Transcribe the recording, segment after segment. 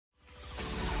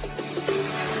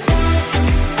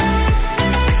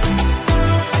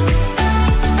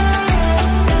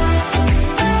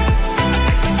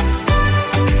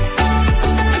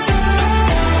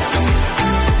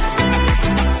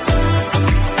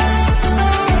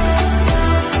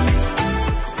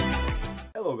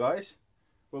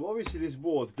Well, obviously this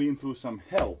board's been through some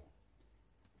hell,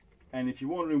 and if you're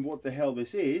wondering what the hell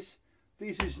this is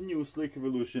new Slick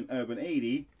Evolution Urban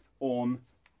 80 on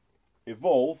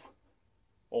Evolve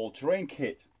all-terrain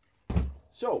kit.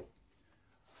 So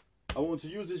I want to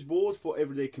use this board for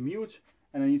everyday commute,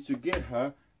 and I need to get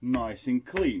her nice and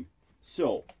clean.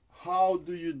 So how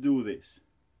do you do this?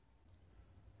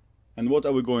 And what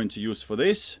are we going to use for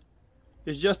this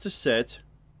is just a set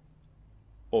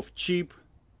of cheap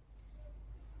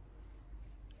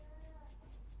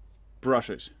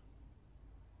brushes.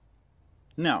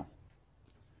 Now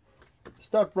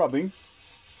start rubbing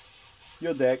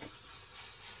your deck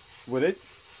with it,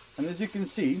 and as you can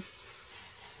see,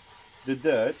 the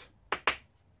dirt is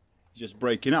just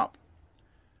breaking up.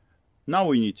 Now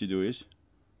what you need to do is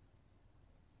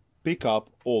pick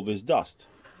up all this dust.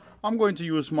 I'm going to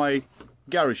use my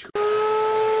garage hook.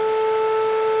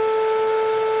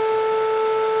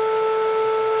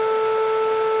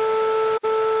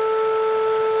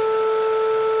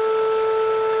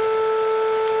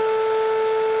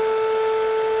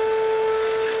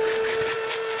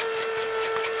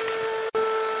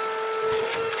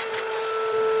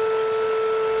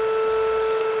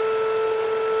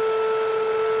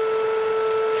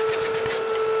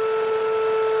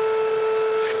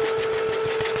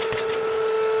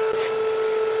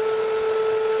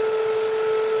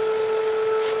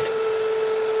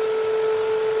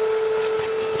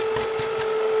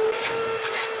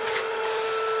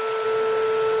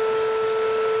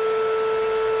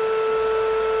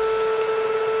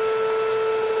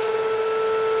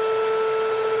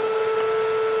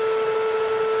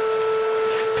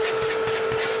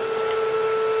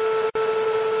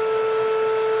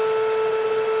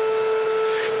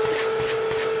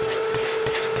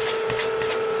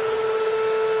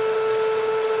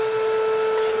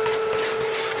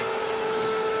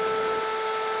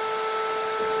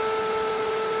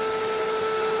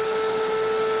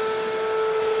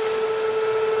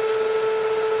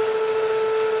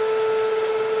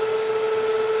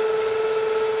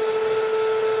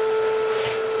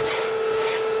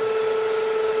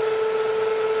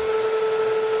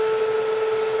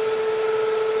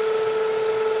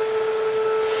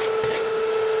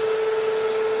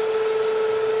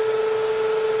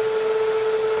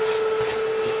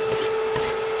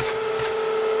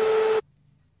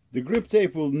 The grip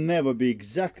tape will never be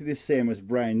exactly the same as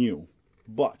brand new,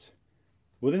 but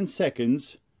within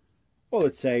seconds, or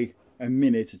let's say a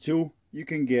minute or two, you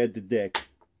can get the deck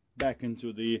back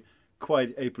into the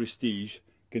quite a prestige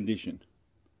condition.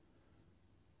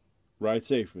 Ride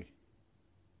safely.